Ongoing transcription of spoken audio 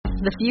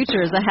The future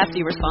is a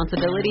hefty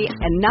responsibility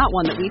and not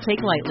one that we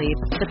take lightly.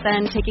 But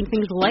then, taking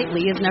things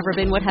lightly has never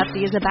been what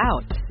Hefty is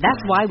about. That's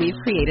why we've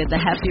created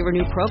the Hefty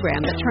Renew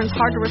program that turns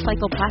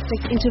hard-to-recycle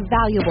plastics into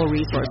valuable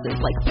resources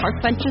like park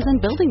benches and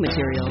building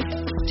materials.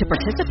 To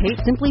participate,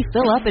 simply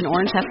fill up an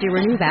orange Hefty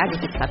Renew bag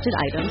with accepted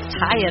items,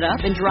 tie it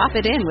up, and drop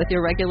it in with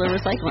your regular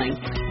recycling.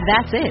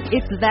 That's it.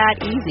 It's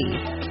that easy.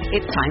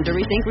 It's time to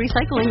rethink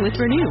recycling with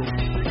Renew.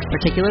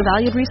 Particular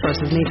valued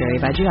resources may vary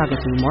by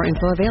geography. More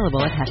info available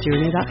at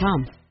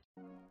heftyrenew.com.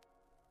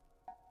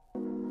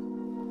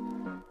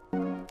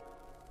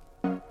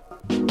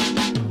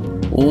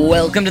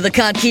 Welcome to the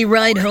Kottke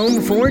Ride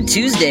Home for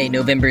Tuesday,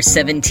 November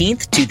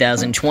 17th,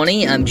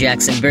 2020. I'm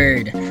Jackson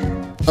Bird.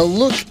 A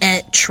look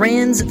at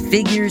trans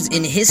figures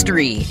in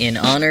history in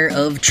honor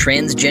of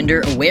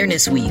Transgender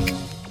Awareness Week.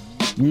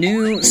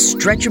 New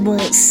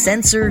stretchable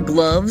sensor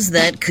gloves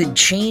that could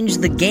change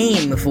the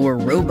game for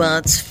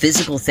robots,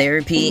 physical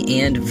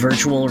therapy, and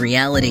virtual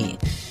reality.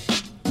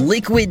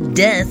 Liquid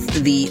Death,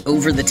 the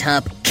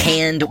over-the-top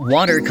canned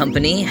water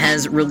company,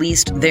 has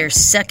released their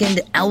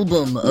second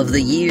album of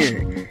the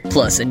year,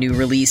 plus a new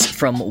release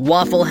from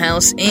Waffle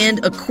House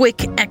and a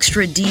quick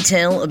extra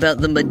detail about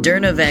the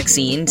Moderna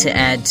vaccine to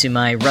add to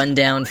my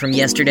rundown from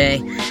yesterday.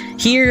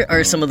 Here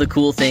are some of the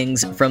cool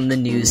things from the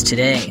news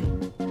today.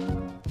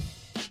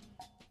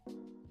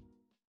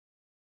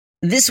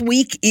 This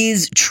week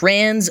is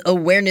Trans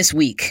Awareness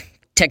Week.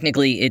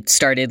 Technically, it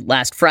started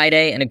last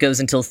Friday and it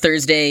goes until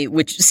Thursday,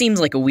 which seems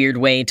like a weird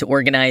way to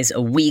organize a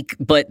week,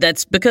 but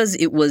that's because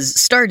it was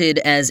started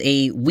as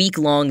a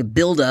week-long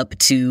build-up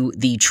to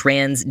the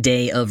Trans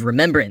Day of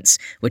Remembrance,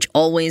 which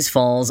always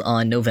falls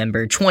on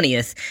November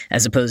 20th,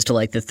 as opposed to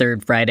like the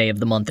third Friday of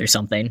the month or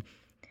something.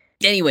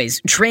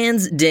 Anyways,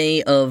 Trans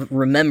Day of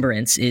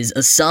Remembrance is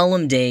a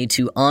solemn day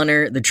to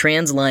honor the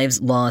trans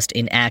lives lost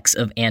in acts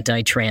of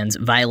anti-trans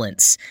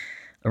violence.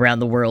 Around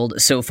the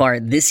world so far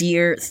this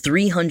year,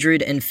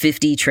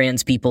 350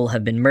 trans people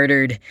have been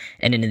murdered,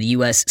 and in the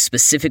US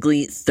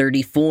specifically,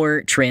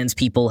 34 trans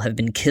people have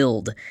been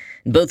killed.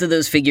 Both of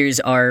those figures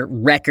are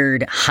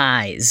record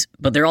highs,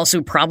 but they're also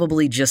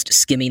probably just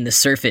skimming the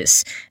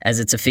surface, as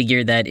it's a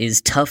figure that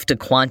is tough to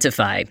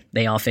quantify.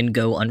 They often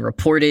go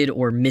unreported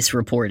or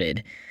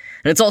misreported.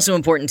 And it's also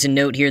important to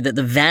note here that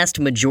the vast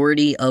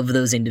majority of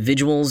those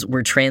individuals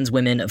were trans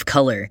women of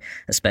color,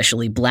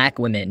 especially black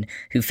women,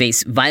 who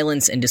face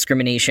violence and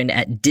discrimination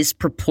at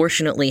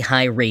disproportionately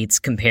high rates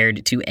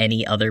compared to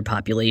any other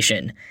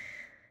population.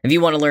 If you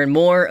want to learn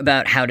more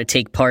about how to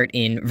take part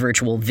in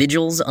virtual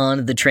vigils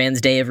on the Trans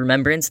Day of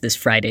Remembrance this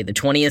Friday the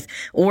 20th,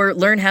 or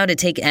learn how to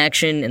take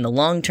action in the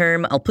long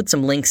term, I'll put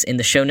some links in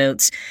the show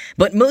notes.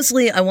 But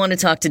mostly I want to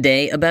talk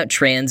today about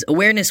Trans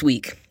Awareness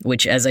Week,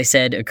 which, as I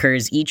said,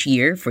 occurs each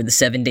year for the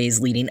 7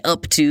 days leading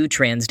up to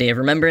Trans Day of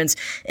Remembrance,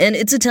 and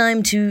it's a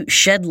time to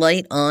shed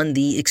light on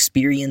the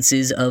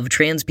experiences of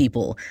trans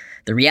people.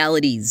 The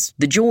realities,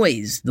 the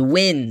joys, the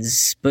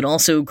wins, but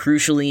also,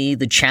 crucially,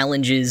 the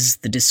challenges,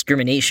 the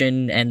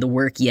discrimination, and the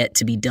work yet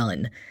to be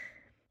done.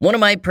 One of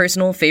my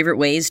personal favorite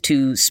ways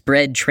to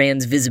spread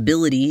trans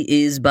visibility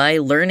is by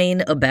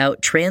learning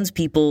about trans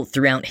people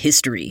throughout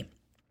history.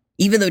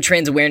 Even though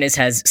trans awareness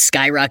has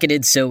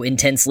skyrocketed so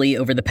intensely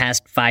over the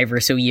past 5 or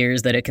so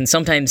years that it can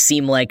sometimes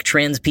seem like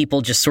trans people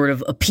just sort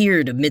of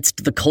appeared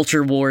amidst the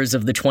culture wars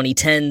of the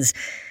 2010s,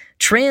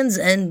 trans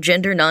and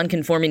gender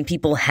nonconforming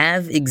people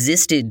have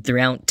existed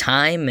throughout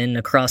time and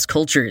across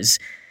cultures.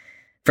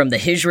 From the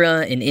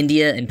Hijra in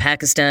India and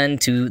Pakistan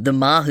to the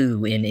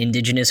Mahu in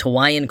indigenous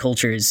Hawaiian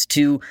cultures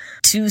to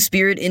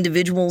two-spirit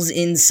individuals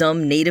in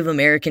some Native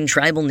American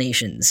tribal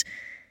nations.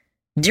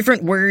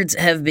 Different words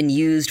have been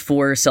used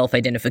for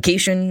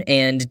self-identification,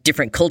 and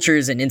different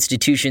cultures and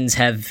institutions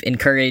have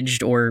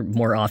encouraged or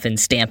more often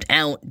stamped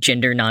out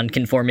gender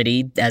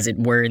nonconformity, as it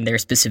were in their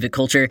specific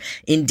culture,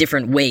 in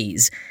different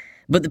ways.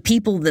 But the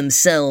people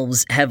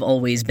themselves have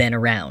always been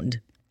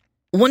around.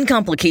 One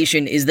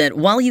complication is that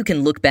while you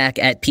can look back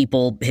at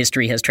people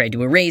history has tried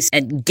to erase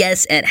and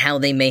guess at how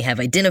they may have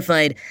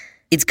identified,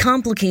 it's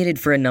complicated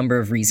for a number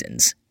of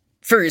reasons.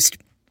 First,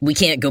 we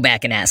can't go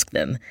back and ask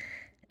them.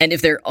 And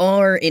if there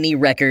are any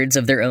records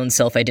of their own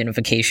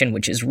self-identification,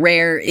 which is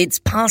rare, it's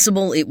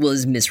possible it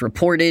was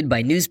misreported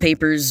by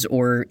newspapers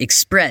or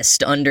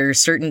expressed under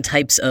certain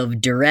types of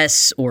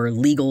duress or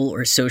legal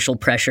or social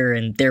pressure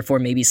and therefore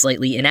maybe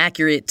slightly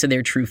inaccurate to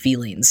their true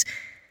feelings.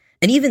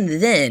 And even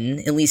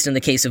then, at least in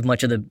the case of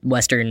much of the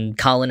Western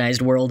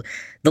colonized world,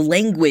 the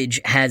language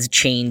has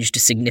changed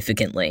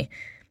significantly.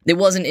 It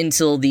wasn't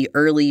until the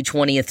early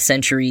 20th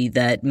century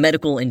that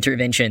medical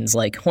interventions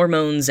like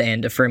hormones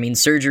and affirming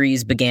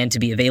surgeries began to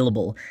be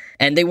available,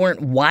 and they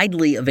weren't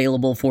widely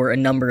available for a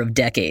number of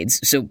decades.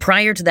 So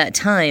prior to that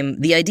time,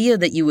 the idea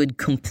that you would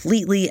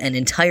completely and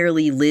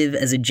entirely live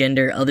as a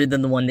gender other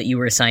than the one that you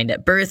were assigned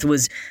at birth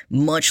was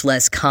much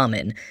less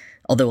common,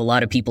 although a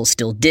lot of people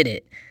still did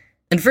it.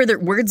 And further,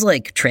 words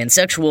like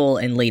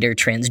transsexual and later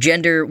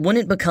transgender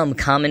wouldn't become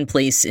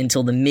commonplace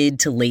until the mid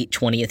to late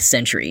 20th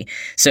century.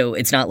 So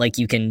it's not like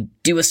you can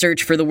do a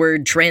search for the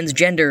word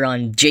transgender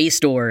on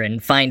JSTOR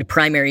and find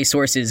primary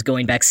sources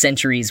going back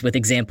centuries with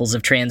examples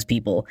of trans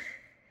people.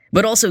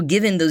 But also,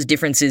 given those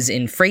differences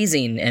in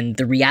phrasing and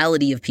the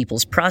reality of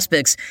people's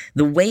prospects,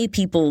 the way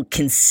people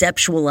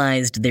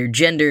conceptualized their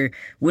gender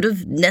would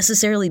have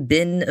necessarily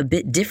been a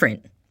bit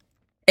different.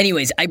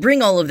 Anyways, I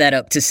bring all of that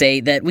up to say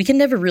that we can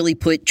never really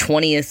put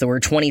 20th or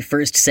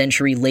 21st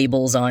century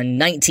labels on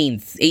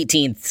 19th,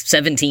 18th,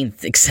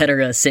 17th,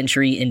 etc.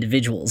 century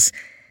individuals.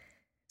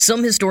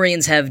 Some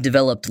historians have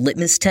developed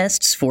litmus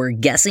tests for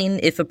guessing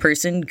if a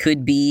person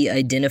could be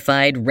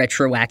identified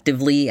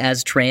retroactively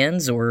as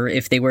trans, or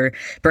if they were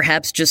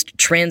perhaps just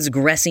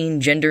transgressing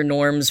gender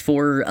norms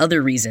for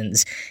other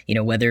reasons,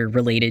 whether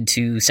related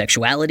to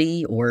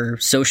sexuality or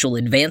social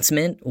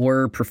advancement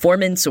or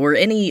performance or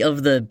any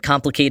of the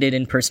complicated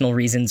and personal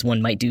reasons one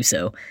might do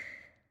so.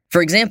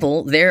 For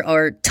example, there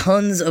are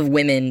tons of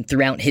women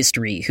throughout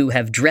history who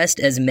have dressed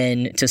as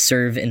men to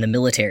serve in the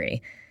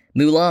military.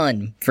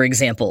 Mulan, for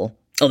example.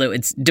 Although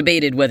it's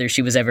debated whether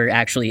she was ever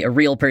actually a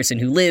real person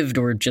who lived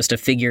or just a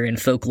figure in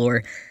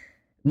folklore.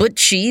 But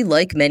she,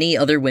 like many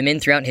other women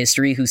throughout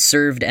history who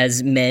served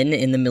as men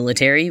in the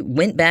military,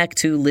 went back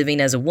to living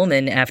as a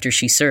woman after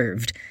she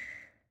served.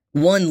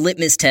 One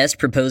litmus test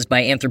proposed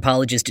by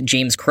anthropologist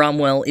James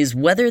Cromwell is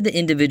whether the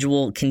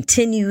individual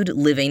continued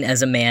living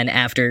as a man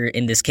after,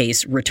 in this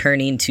case,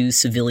 returning to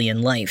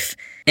civilian life,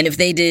 and if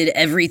they did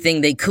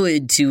everything they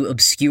could to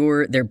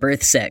obscure their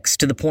birth sex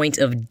to the point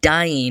of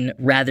dying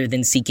rather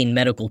than seeking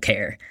medical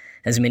care,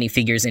 as many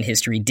figures in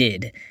history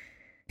did.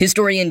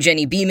 Historian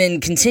Jenny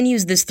Beeman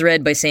continues this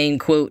thread by saying,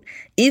 quote,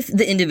 "If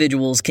the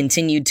individuals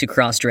continued to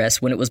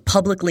cross-dress when it was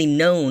publicly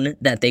known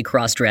that they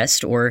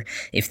cross-dressed, or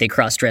if they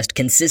cross-dressed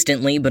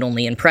consistently but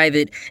only in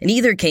private, in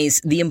either case,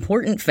 the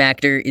important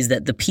factor is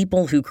that the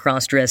people who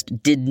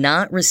cross-dressed did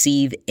not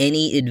receive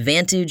any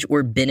advantage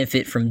or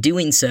benefit from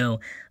doing so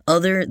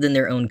other than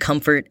their own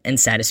comfort and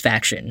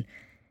satisfaction."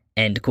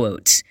 End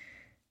quote.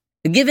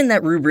 Given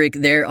that rubric,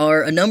 there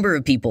are a number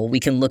of people we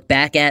can look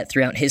back at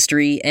throughout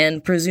history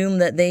and presume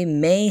that they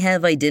may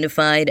have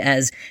identified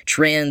as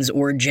trans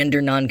or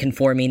gender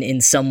nonconforming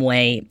in some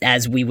way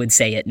as we would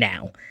say it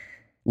now.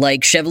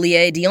 Like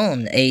Chevalier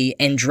d'Eon, a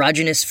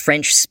androgynous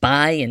French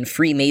spy and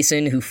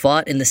Freemason who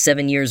fought in the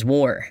 7 Years'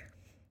 War.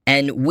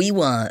 And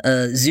Wiwa,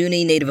 a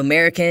Zuni Native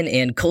American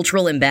and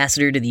cultural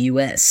ambassador to the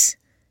U.S.,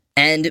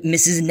 and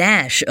Mrs.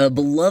 Nash, a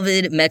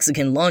beloved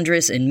Mexican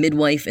laundress and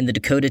midwife in the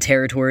Dakota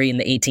Territory in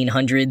the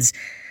 1800s.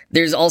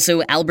 There's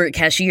also Albert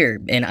Cashier,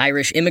 an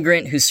Irish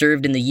immigrant who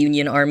served in the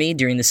Union Army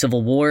during the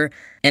Civil War,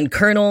 and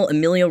Colonel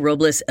Emilio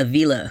Robles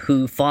Avila,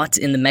 who fought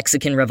in the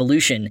Mexican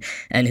Revolution,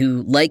 and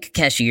who, like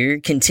Cashier,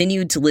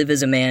 continued to live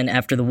as a man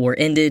after the war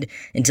ended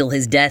until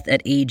his death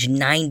at age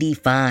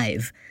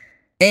 95.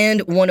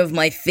 And one of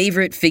my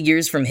favorite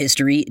figures from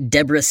history,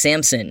 Deborah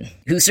Sampson,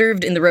 who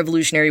served in the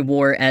Revolutionary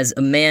War as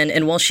a man,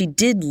 and while she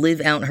did live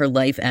out her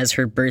life as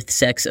her birth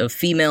sex of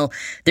female,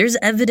 there's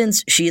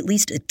evidence she at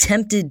least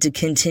attempted to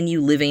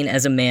continue living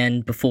as a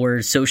man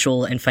before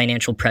social and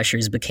financial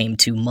pressures became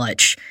too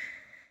much.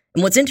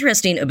 And what's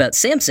interesting about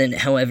Sampson,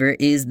 however,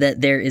 is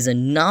that there is a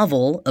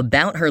novel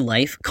about her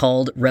life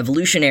called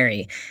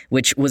Revolutionary,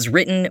 which was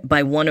written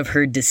by one of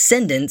her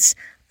descendants,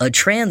 a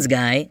trans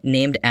guy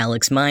named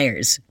Alex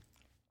Myers.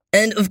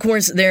 And of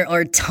course, there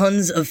are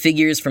tons of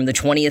figures from the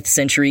 20th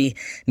century,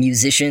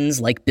 musicians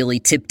like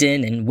Billy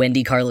Tipton and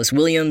Wendy Carlos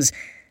Williams,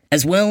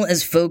 as well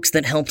as folks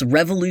that helped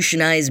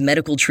revolutionize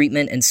medical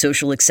treatment and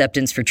social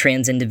acceptance for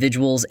trans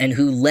individuals and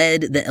who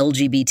led the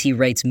LGBT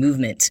rights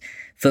movement.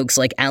 Folks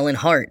like Alan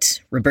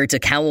Hart, Roberta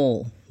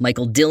Cowell,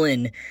 Michael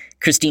Dillon,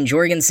 Christine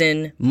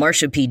Jorgensen,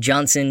 Marsha P.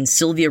 Johnson,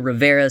 Sylvia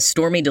Rivera,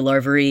 Stormy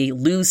DeLarverie,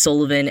 Lou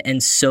Sullivan,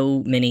 and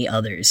so many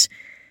others.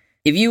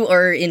 If you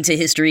are into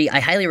history,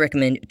 I highly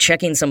recommend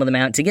checking some of them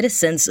out to get a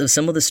sense of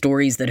some of the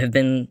stories that have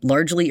been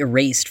largely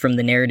erased from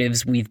the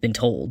narratives we've been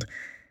told.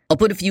 I'll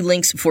put a few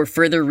links for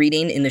further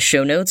reading in the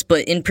show notes,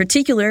 but in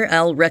particular,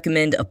 I'll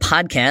recommend a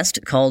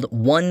podcast called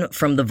One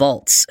from the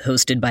Vaults,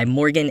 hosted by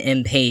Morgan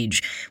M.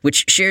 Page,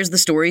 which shares the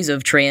stories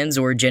of trans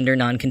or gender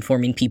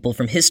nonconforming people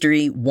from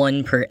history,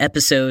 one per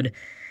episode.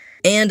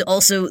 And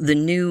also the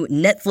new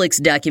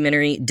Netflix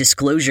documentary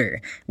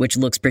Disclosure, which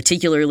looks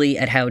particularly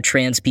at how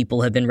trans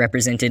people have been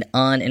represented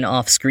on and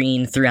off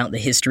screen throughout the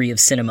history of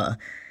cinema.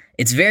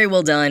 It's very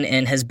well done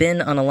and has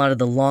been on a lot of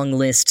the long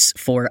lists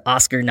for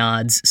Oscar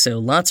nods, so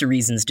lots of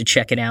reasons to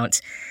check it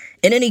out.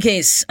 In any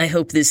case, I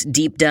hope this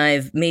deep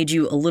dive made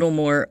you a little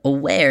more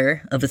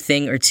aware of a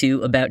thing or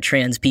two about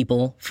trans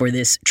people for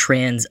this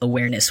Trans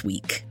Awareness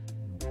Week.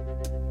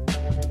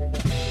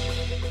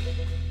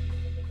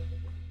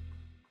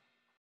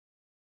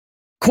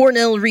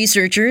 Cornell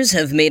researchers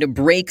have made a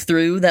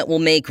breakthrough that will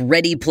make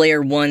Ready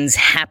Player One's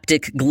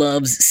haptic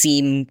gloves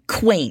seem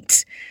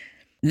quaint.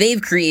 They've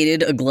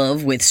created a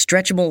glove with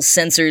stretchable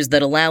sensors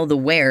that allow the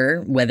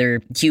wearer,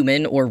 whether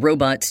human or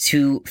robot,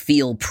 to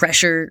feel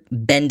pressure,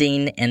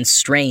 bending, and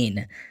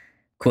strain.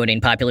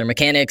 Quoting Popular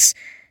Mechanics,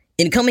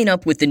 "In coming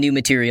up with the new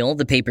material,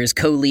 the paper's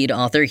co-lead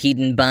author,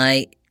 Heaton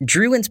Bai,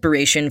 drew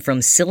inspiration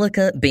from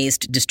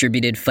silica-based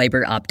distributed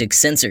fiber optic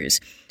sensors,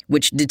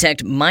 which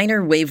detect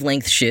minor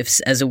wavelength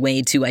shifts as a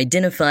way to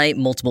identify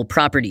multiple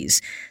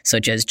properties,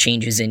 such as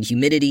changes in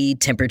humidity,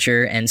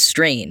 temperature, and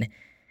strain.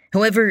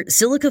 However,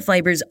 silica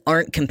fibers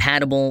aren't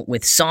compatible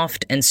with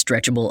soft and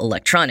stretchable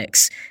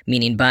electronics,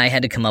 meaning Bai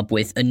had to come up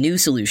with a new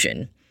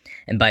solution.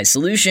 And Bai's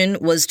solution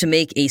was to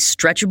make a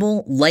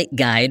stretchable light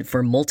guide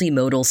for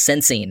multimodal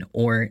sensing,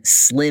 or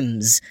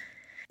SLIMS.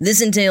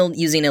 This entailed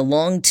using a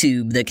long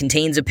tube that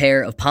contains a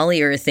pair of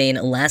polyurethane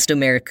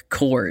elastomeric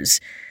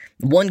cores.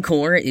 One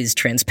core is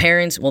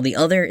transparent, while the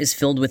other is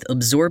filled with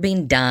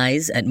absorbing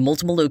dyes at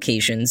multiple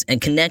locations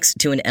and connects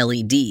to an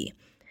LED.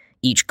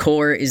 Each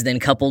core is then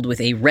coupled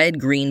with a red,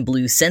 green,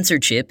 blue sensor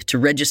chip to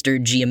register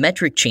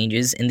geometric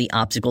changes in the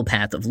optical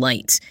path of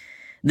light.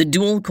 The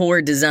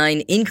dual-core design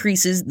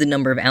increases the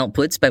number of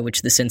outputs by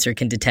which the sensor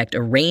can detect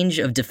a range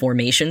of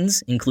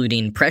deformations,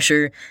 including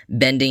pressure,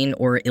 bending,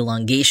 or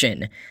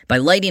elongation, by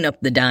lighting up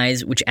the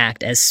dyes which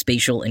act as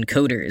spatial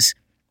encoders.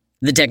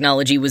 The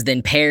technology was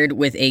then paired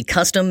with a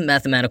custom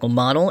mathematical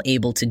model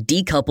able to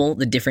decouple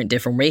the different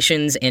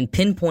deformations and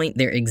pinpoint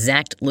their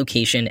exact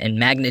location and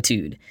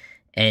magnitude."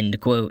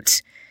 End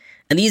quote.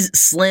 And these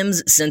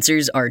SLIMS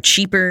sensors are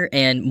cheaper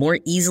and more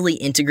easily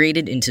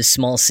integrated into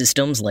small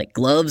systems like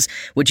gloves,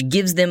 which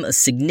gives them a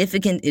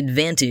significant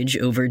advantage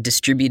over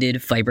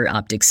distributed fiber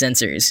optic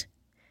sensors.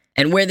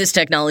 And where this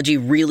technology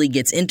really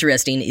gets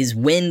interesting is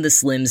when the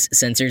SLIMS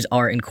sensors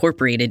are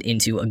incorporated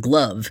into a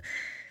glove,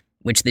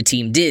 which the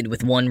team did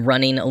with one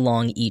running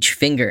along each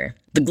finger.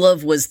 The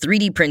glove was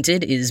 3D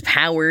printed, is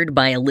powered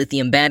by a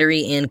lithium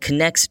battery, and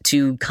connects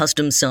to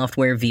custom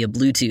software via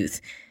Bluetooth.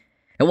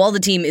 And while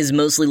the team is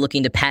mostly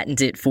looking to patent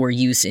it for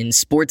use in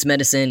sports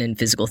medicine and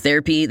physical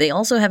therapy, they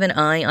also have an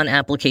eye on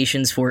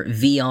applications for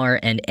VR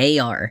and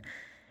AR.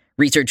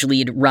 Research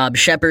lead Rob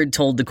Shepard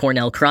told the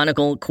Cornell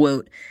Chronicle,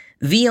 quote,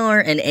 "VR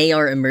and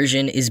AR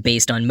immersion is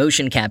based on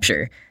motion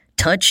capture.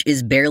 Touch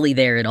is barely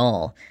there at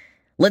all.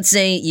 Let's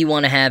say you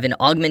want to have an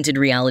augmented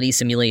reality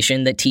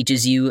simulation that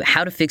teaches you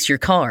how to fix your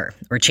car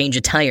or change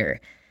a tire.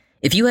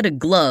 If you had a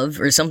glove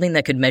or something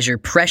that could measure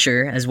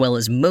pressure as well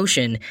as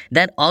motion,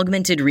 that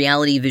augmented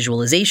reality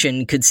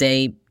visualization could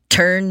say,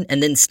 turn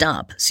and then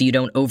stop so you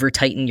don't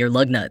over-tighten your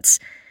lug nuts.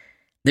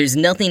 There's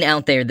nothing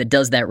out there that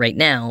does that right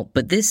now,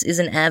 but this is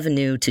an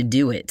avenue to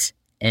do it."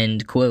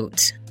 End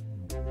quote.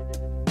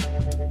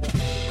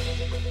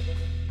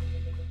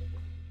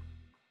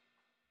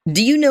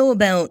 Do you know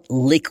about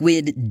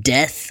Liquid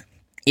Death?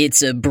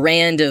 It's a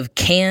brand of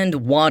canned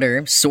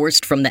water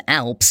sourced from the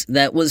Alps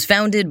that was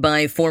founded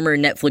by former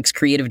Netflix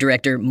creative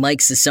director Mike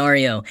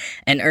Cesario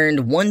and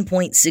earned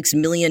 $1.6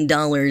 million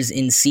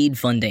in seed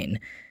funding.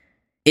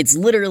 It's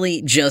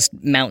literally just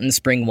mountain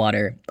spring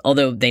water,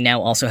 although they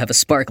now also have a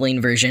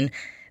sparkling version,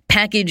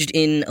 packaged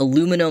in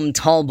aluminum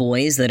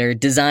tallboys that are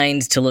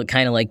designed to look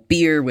kind of like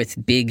beer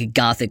with big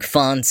gothic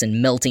fonts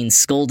and melting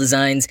skull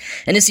designs,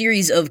 and a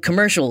series of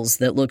commercials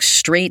that look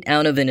straight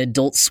out of an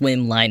Adult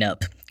Swim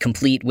lineup,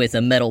 complete with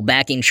a metal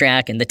backing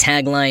track and the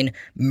tagline,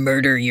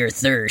 "Murder your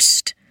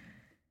thirst."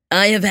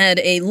 I have had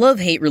a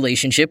love-hate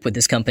relationship with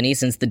this company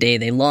since the day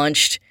they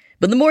launched,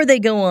 but the more they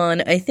go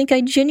on, I think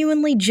I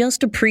genuinely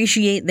just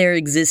appreciate their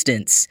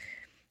existence.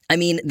 I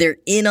mean, they're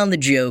in on the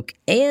joke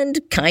and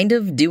kind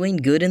of doing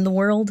good in the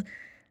world.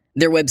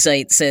 Their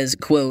website says,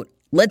 quote,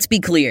 "Let's be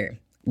clear.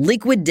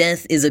 Liquid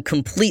Death is a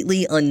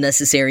completely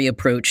unnecessary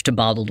approach to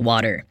bottled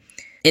water.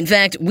 In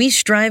fact, we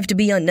strive to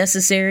be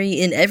unnecessary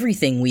in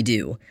everything we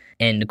do."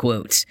 End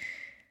quote.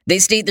 They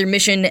state their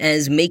mission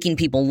as making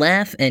people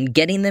laugh and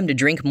getting them to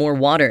drink more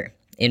water,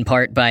 in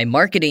part by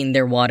marketing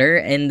their water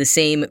in the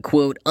same,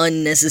 quote,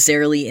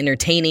 "unnecessarily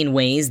entertaining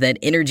ways that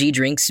energy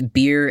drinks,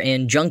 beer,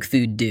 and junk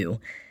food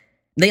do."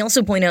 They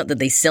also point out that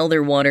they sell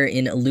their water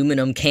in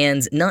aluminum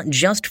cans not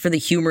just for the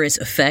humorous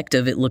effect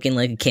of it looking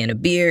like a can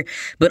of beer,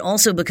 but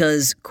also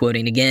because,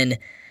 quoting again,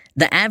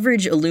 "The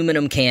average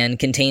aluminum can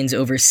contains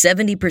over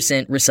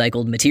 70%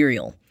 recycled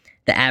material.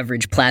 The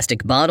average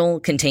plastic bottle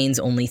contains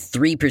only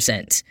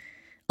 3%.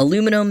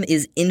 Aluminum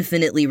is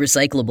infinitely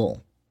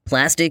recyclable.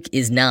 Plastic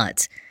is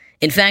not.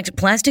 In fact,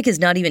 plastic is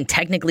not even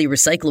technically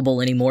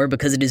recyclable anymore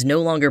because it is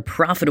no longer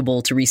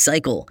profitable to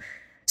recycle.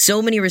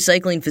 So many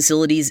recycling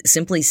facilities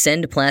simply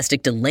send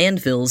plastic to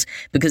landfills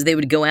because they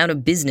would go out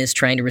of business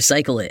trying to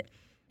recycle it.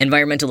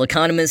 Environmental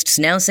economists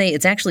now say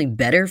it's actually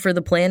better for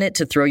the planet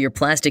to throw your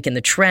plastic in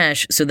the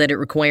trash so that it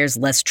requires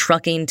less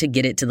trucking to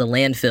get it to the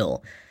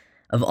landfill.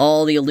 Of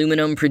all the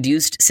aluminum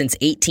produced since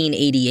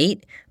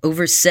 1888,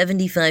 over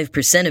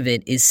 75% of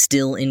it is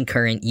still in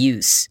current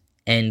use."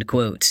 End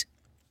quote.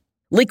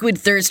 Liquid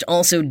Thirst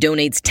also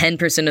donates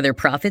 10% of their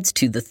profits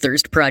to the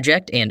Thirst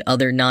Project and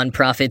other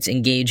nonprofits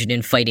engaged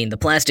in fighting the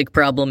plastic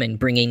problem and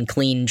bringing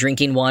clean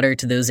drinking water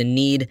to those in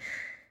need.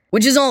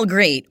 Which is all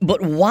great,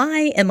 but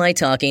why am I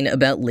talking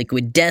about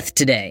Liquid Death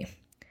today?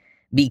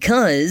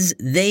 Because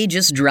they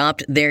just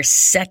dropped their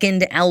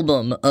second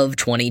album of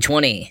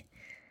 2020.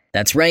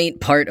 That's right,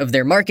 part of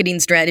their marketing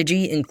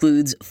strategy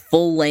includes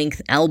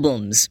full-length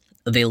albums,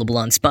 available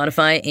on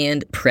Spotify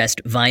and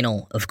pressed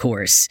vinyl, of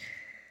course.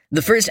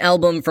 The first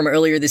album from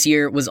earlier this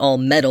year was all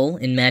metal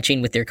in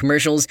matching with their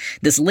commercials.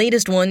 This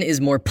latest one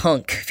is more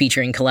punk,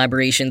 featuring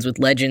collaborations with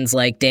legends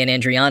like Dan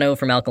Andriano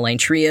from Alkaline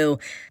Trio,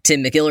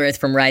 Tim McIlrath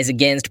from Rise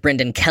Against,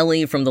 Brendan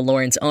Kelly from the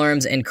Lawrence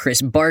Arms, and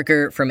Chris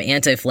Barker from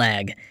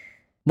Anti-Flag.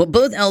 But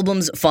both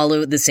albums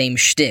follow the same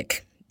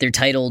shtick. They're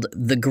titled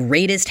The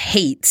Greatest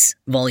Hates,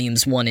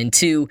 Volumes 1 and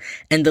 2,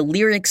 and the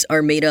lyrics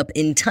are made up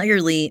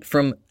entirely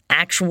from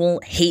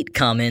actual hate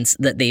comments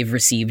that they've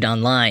received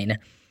online.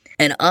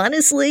 And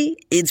honestly,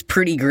 it's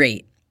pretty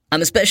great.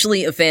 I'm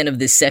especially a fan of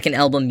this second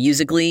album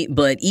musically,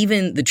 but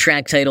even the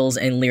track titles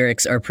and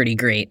lyrics are pretty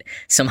great.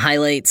 Some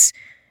highlights: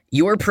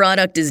 Your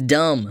product is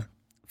dumb.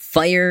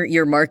 Fire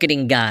your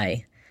marketing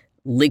guy.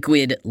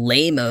 Liquid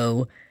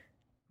lame-o.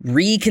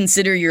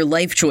 Reconsider your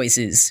life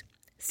choices.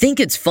 Think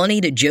it's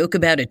funny to joke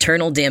about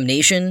eternal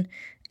damnation.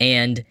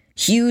 And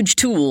huge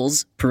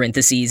tools,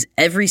 parentheses,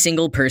 every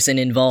single person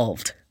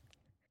involved.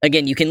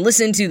 Again, you can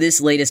listen to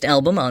this latest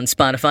album on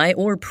Spotify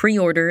or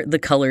pre-order the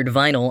colored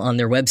vinyl on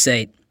their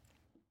website.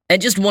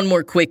 And just one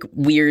more quick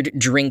weird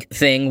drink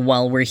thing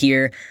while we're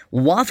here.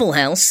 Waffle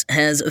House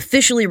has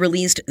officially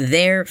released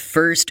their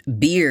first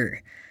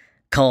beer.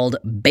 Called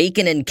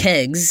Bacon and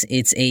Kegs.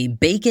 It's a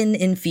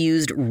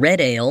bacon-infused red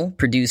ale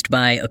produced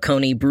by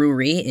Oconee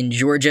Brewery in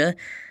Georgia,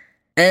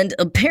 and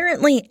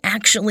apparently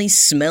actually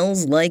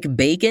smells like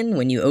bacon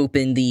when you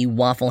open the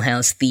Waffle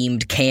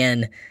House-themed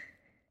can.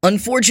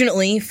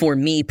 Unfortunately, for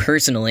me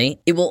personally,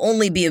 it will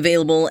only be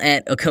available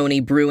at Oconee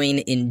Brewing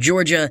in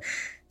Georgia,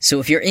 so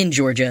if you're in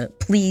Georgia,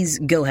 please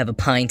go have a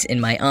pint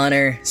in my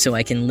honor so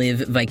I can live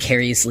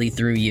vicariously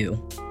through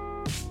you.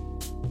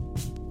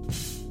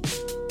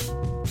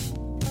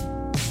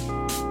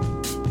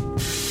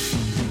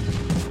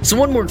 So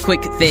one more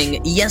quick thing.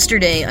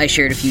 Yesterday, I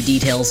shared a few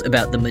details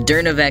about the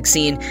Moderna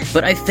vaccine,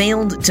 but I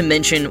failed to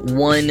mention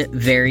one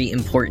very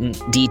important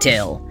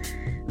detail.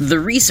 The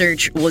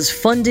research was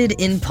funded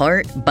in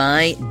part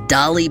by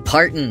Dolly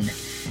Parton.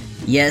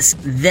 Yes,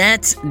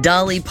 that's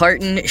Dolly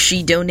Parton.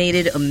 She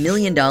donated $1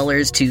 million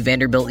to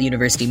Vanderbilt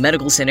University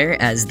Medical Center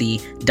as the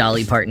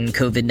Dolly Parton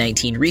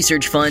COVID-19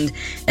 Research Fund,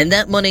 and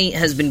that money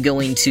has been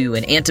going to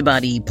an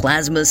antibody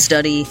plasma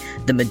study,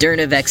 the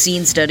Moderna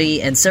vaccine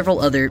study, and several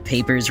other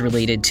papers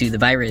related to the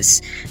virus.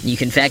 You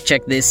can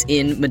fact-check this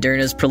in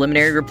Moderna's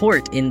preliminary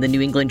report in the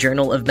New England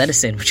Journal of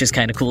Medicine, which is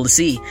kind of cool to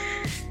see.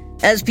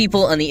 As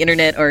people on the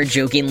internet are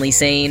jokingly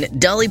saying,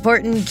 Dolly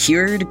Parton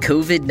cured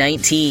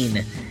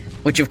COVID-19.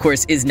 Which, of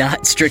course, is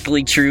not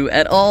strictly true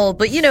at all,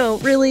 but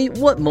really,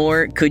 what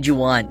more could you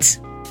want?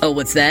 Oh,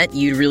 what's that?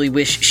 You really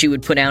wish she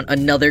would put out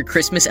another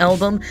Christmas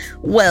album?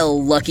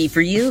 Well, lucky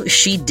for you,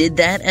 she did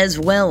that as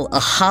well. A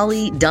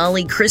Holly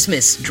Dolly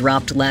Christmas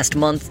dropped last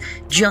month,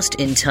 just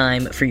in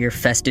time for your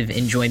festive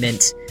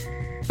enjoyment.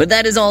 But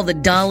that is all the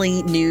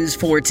Dolly news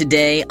for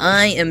today.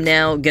 I am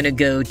now gonna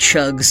go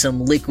chug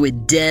some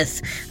liquid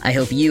death. I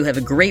hope you have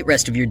a great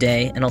rest of your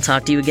day, and I'll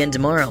talk to you again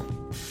tomorrow.